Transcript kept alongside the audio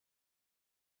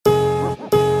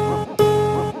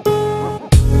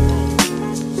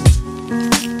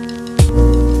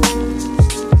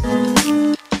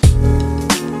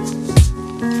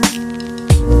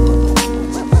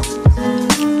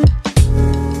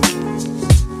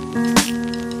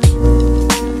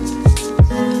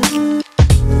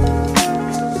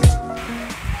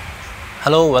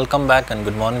Hello, welcome back and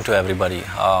good morning to everybody.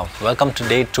 Welcome to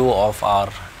day 2 of our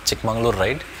Chikmagalur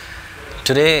ride.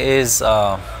 Today is,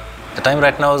 the time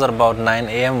right now is about 9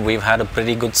 a.m. We've had a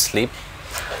pretty good sleep.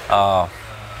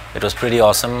 It was pretty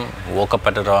awesome. Woke up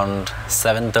at around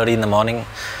 7:30 in the morning.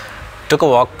 Took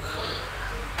a walk,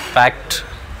 packed,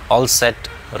 all set,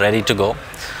 ready to go.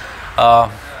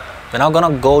 We're now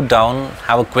gonna go down,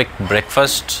 have a quick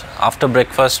breakfast. After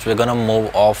breakfast, we're gonna move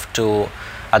off to,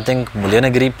 I think,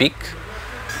 Mudigere peak.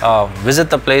 Visit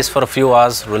the place for a few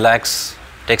hours, relax,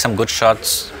 take some good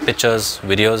shots, pictures,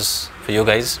 videos for you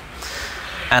guys.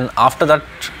 And after that,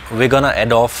 we're gonna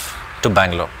head off to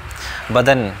Bangalore. But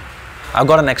then, I've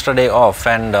got an extra day off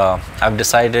and I've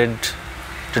decided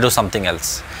to do something else.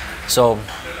 So,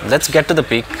 let's get to the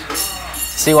peak,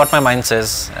 see what my mind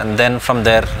says, and then from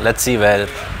there, let's see where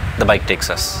the bike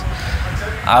takes us.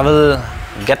 I will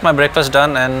get my breakfast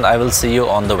done and I will see you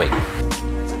on the way.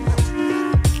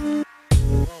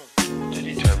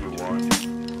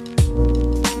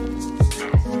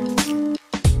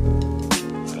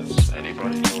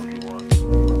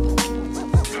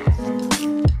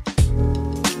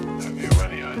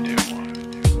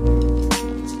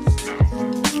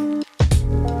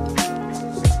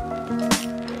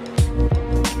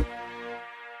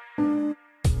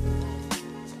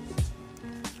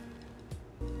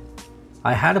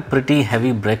 I had a pretty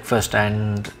heavy breakfast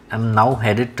and am now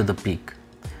headed to the peak.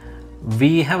 We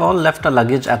have all left our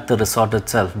luggage at the resort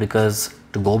itself because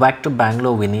to go back to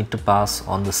Bangalore we need to pass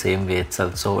on the same way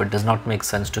itself, so it does not make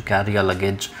sense to carry our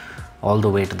luggage all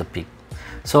the way to the peak.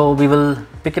 So we will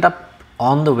pick it up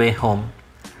on the way home.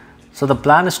 So the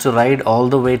plan is to ride all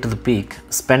the way to the peak,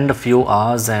 spend a few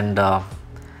hours and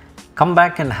come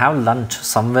back and have lunch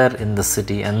somewhere in the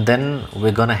city, and then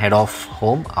we're gonna head off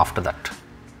home after that.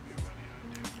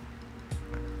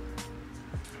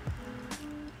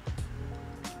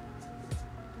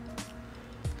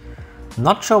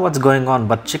 Not sure what's going on,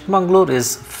 but Chikmagalur is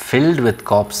filled with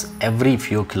cops every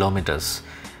few kilometers.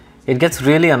 It gets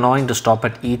really annoying to stop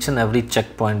at each and every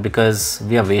checkpoint because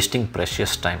we are wasting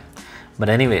precious time. But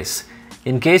anyways,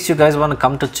 in case you guys want to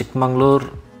come to Chikmagalur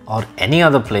or any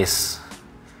other place,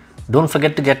 don't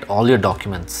forget to get all your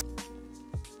documents.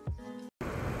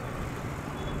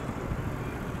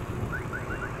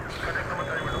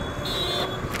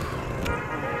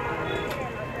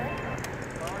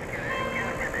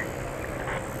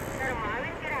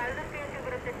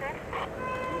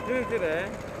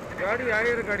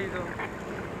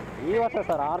 ಈ ವರ್ಷ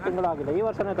sir 6 ತಿಂಗಳಾಗಿದೆ ಈ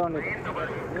ವರ್ಷನೇ ತಗೊಂಡಿದ್ದು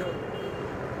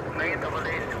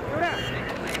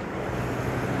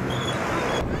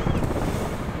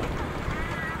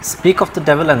Speak of the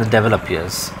devil and the devil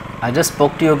appears. I just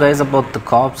spoke to you guys about the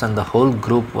cops and the whole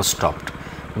group was stopped,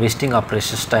 wasting our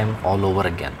precious time all over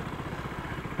again.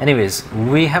 Anyways,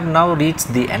 we have now reached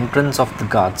the entrance of the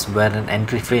Ghats where an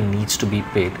entry fee needs to be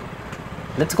paid.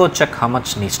 Let's go check how much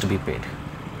needs to be paid.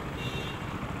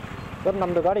 Sir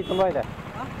ನಮ್ಮದು ಗಾಡಿ ತುಂಬ ಇದೆ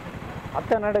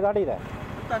 10-12 ಗಾಡಿ ಇದೆ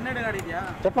 12 ಗಾಡಿ ಇದೆಯಾ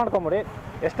check ಮಾಡ್ಕೊಂಬಿಡಿ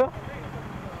ಎಷ್ಟು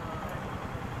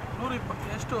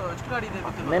 120 ಎಷ್ಟು ಗಾಡಿ ಇದೆ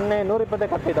ಗೊತ್ತಿಲ್ಲ ನಿನ್ನೆ 120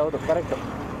 ಕಟ್ಟಿದೆ ಹೌದು ಕರೆಕ್ಟ್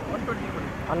 120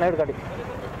 12 ಗಾಡಿ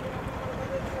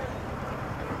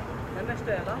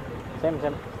ನನ್ನಷ್ಟೇ ಅಲ್ಲ ಸೇಮ್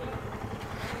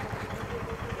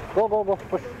ಗೋ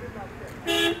ಪುಷ್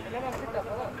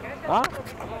ಹಾಂ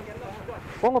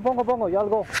ಪೊಂಗು ಯಾಲ್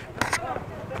ಗೋ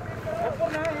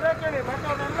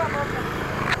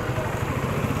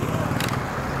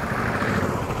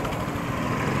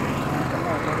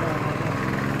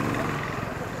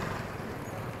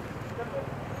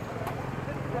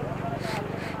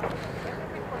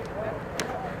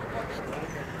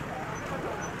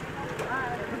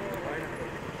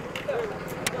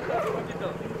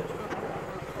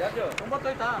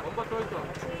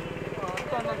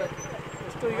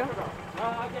ಎಷ್ಟು ಈಗ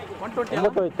 120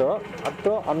 ಹೋಯ್ತು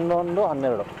 10 11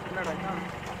 12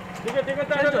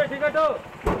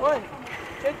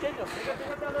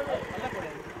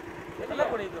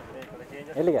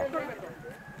 ಎಲ್ಲಿಗೆ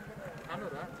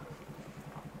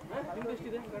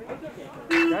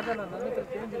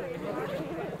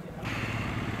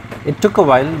It took a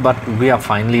while, but we are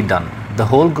finally done. The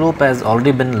whole group has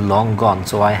already been long gone,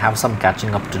 so I have some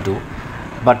catching up to do.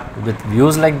 But with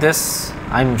views like this,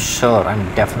 I'm sure I'm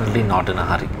definitely not in a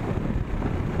hurry.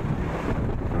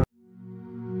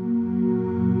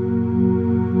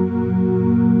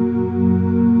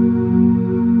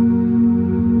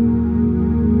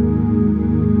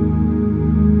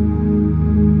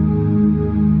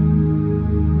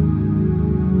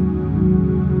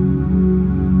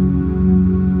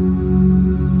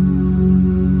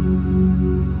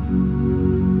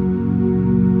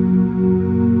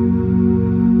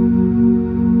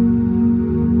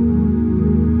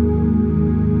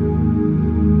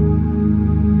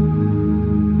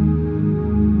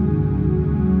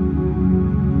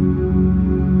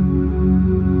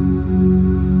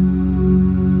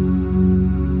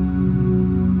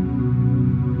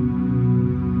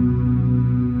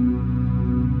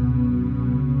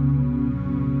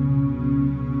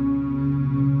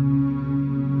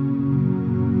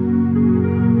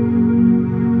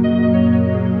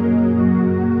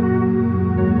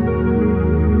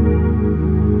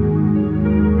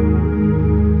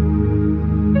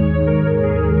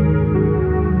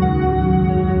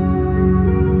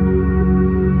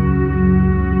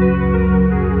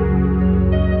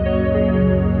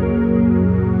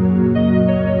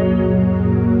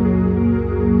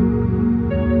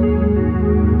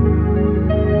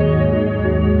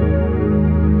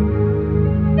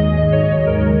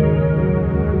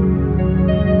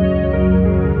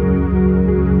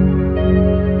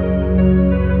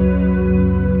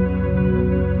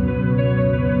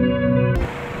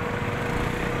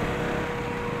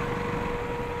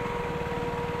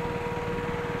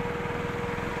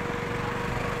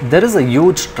 There is a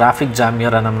huge traffic jam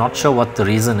here and I'm not sure what the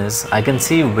reason is. I can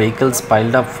see vehicles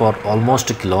piled up for almost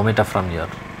a kilometer from here.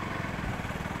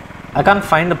 I can't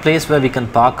find a place where we can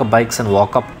park our bikes and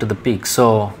walk up to the peak,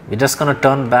 so we're just gonna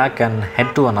turn back and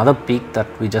head to another peak that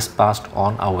we just passed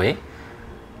on our way.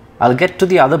 I'll get to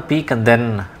the other peak and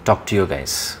then talk to you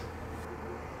guys.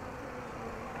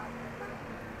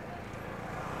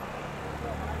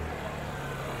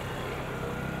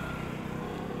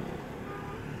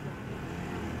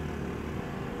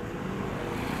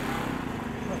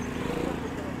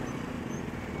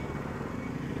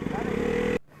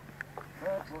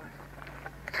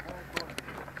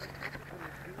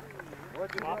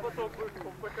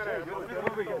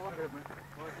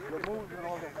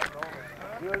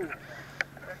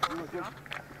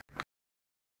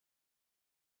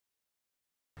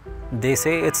 They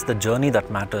say it's the journey that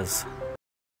matters.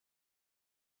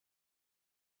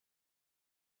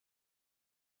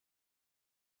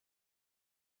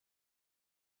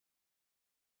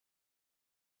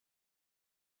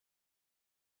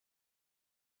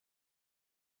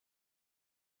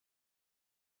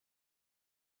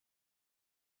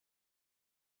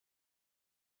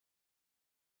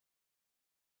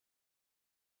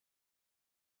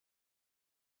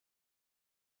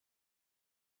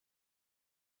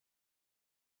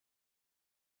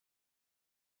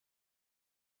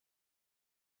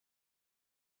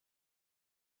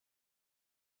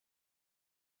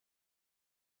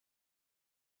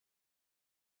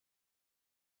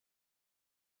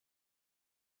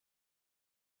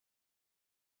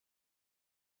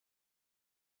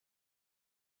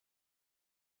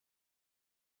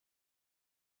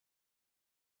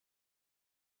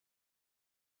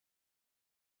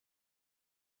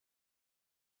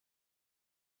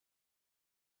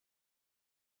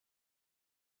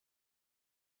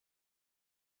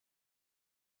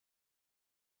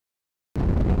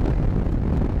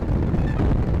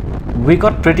 We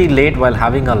got pretty late while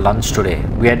having our lunch today.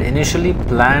 We had initially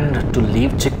planned to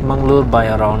leave Chikmagalur by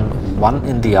around 1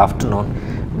 in the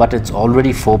afternoon, but it's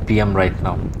already 4 p.m. right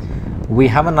now. We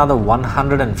have another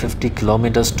 150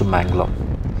 kilometers to Mangalore.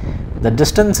 The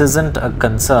distance isn't a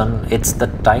concern, it's the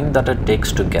time that it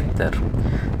takes to get there.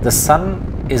 The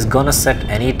sun is gonna set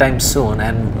anytime soon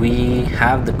and we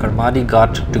have the Charmadi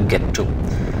Ghat to get to.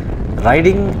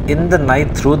 Riding in the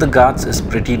night through the Ghats is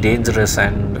pretty dangerous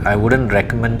and I wouldn't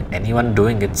recommend anyone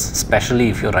doing it, especially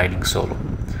if you're riding solo.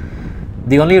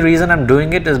 The only reason I'm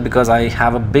doing it is because I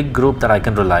have a big group that I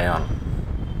can rely on.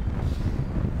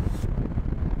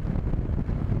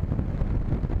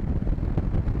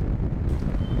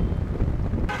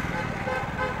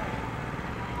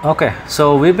 Okay,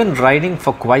 so we've been riding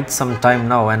for quite some time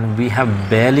now and we have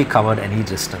barely covered any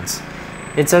distance.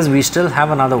 It says we still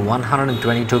have another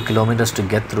 122 kilometers to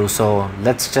get through, so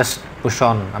let's just push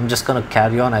on. I'm just gonna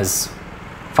carry on as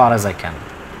far as I can.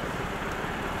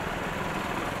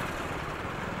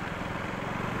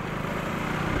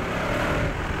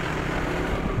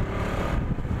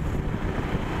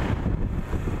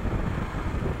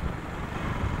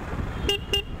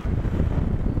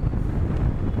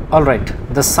 Alright,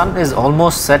 the sun is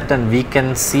almost set and we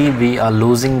can see we are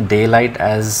losing daylight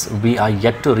as we are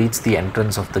yet to reach the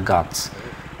entrance of the Ghats.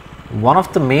 One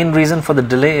of the main reasons for the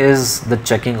delay is the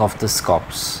checking of the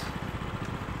scops.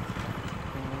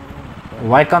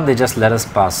 Why can't they just let us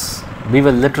pass? We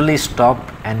will literally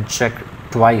stop and check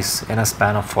twice in a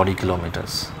span of 40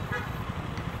 kilometers.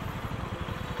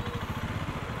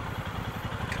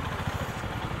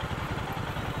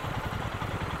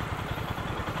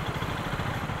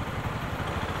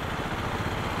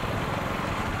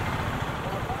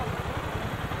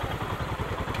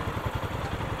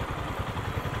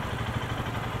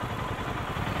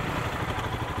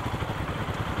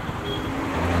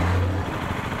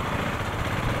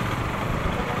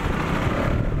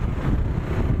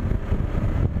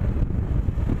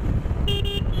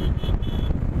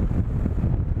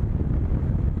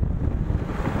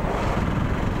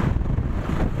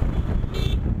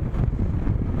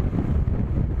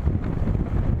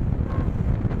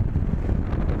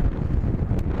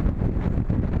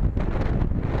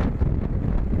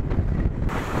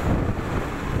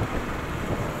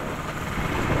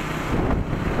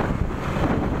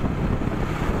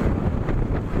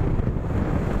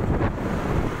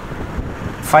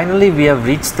 Finally, we have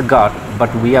reached the Ghat, but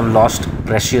we have lost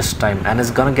precious time and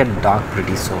it's gonna get dark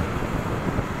pretty soon.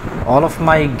 All of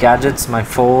my gadgets, my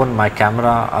phone, my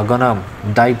camera are gonna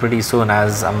die pretty soon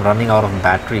as I'm running out of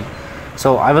battery.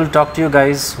 So I will talk to you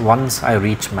guys once I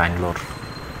reach Mangalore.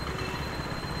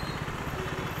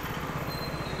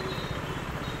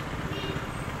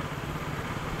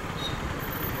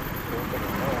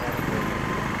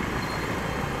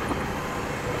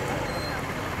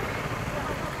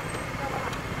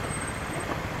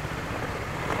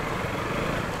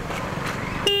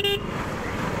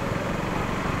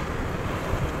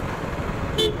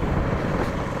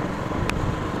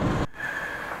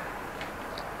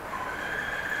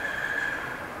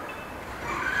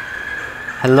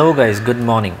 Hello guys, good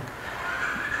morning.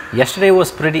 Yesterday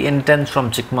was pretty intense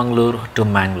from Chikmagalur to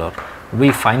Mangalore.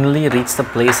 We finally reached the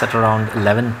place at around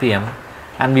 11 PM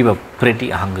and we were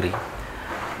pretty hungry.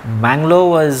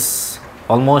 Mangalore was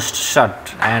almost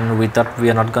shut and we thought we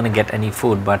are not going to get any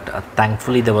food, but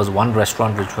thankfully there was one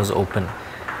restaurant which was open,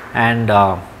 and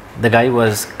the guy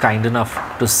was kind enough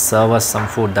to serve us some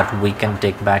food that we can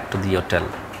take back to the hotel.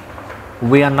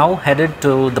 We are now headed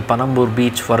to the Panambur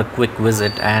beach for a quick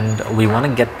visit, and we want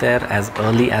to get there as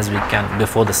early as we can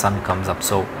before the sun comes up.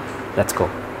 So let's go.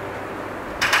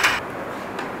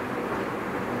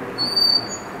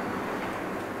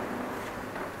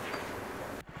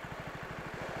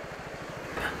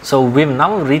 So we've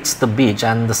now reached the beach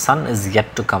and the sun is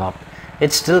yet to come up.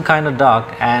 It's still kind of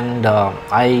dark, and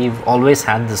I've always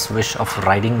had this wish of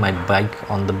riding my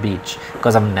bike on the beach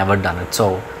because I've never done it.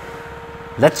 So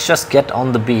let's just get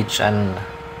on the beach and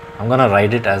I'm gonna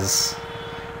ride it as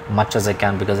much as I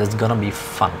can because it's gonna be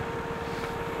fun.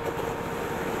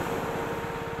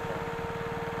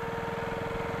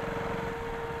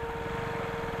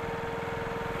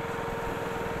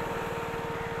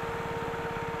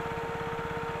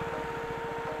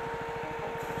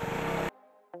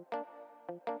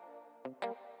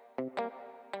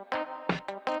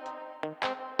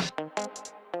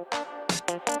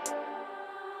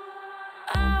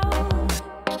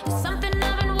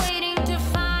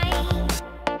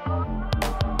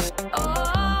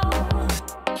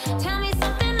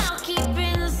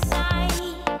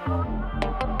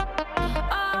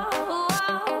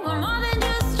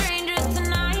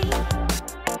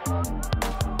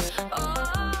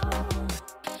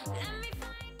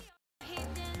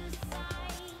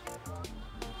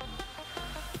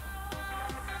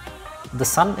 The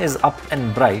sun is up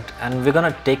and bright, and we're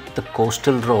gonna take the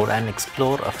coastal road and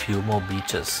explore a few more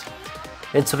beaches.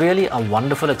 It's really a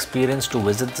wonderful experience to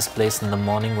visit this place in the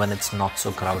morning when it's not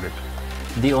so crowded.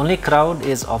 The only crowd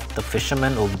is of the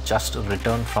fishermen who've just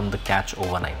returned from the catch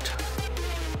overnight.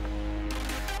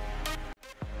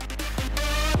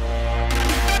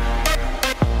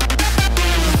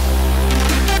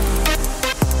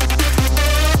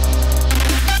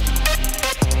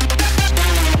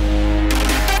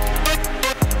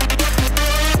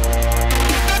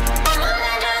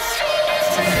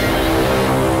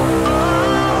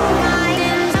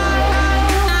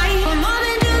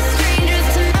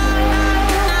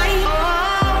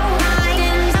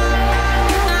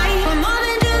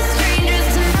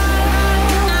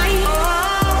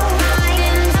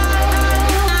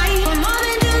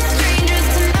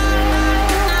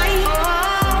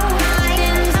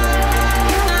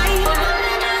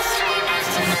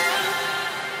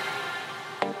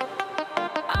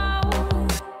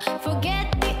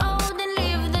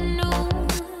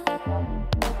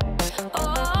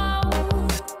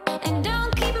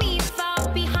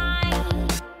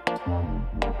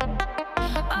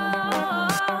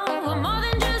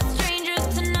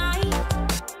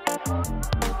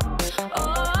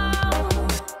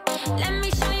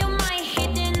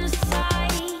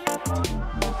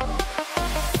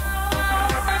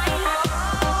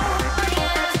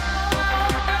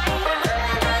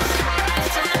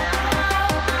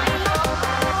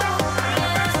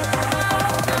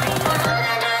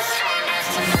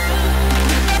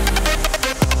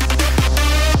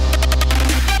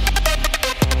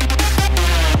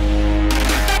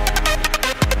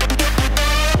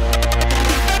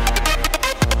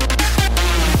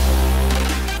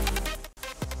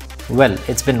 Well,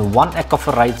 it's been one heck of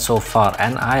a ride so far,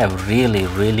 and I have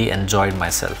really enjoyed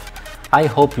myself. I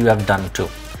hope you have done too.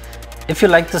 If you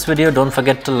like this video, don't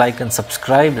forget to like and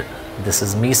subscribe. This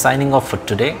is me signing off for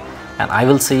today, and I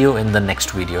will see you in the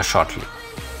next video shortly.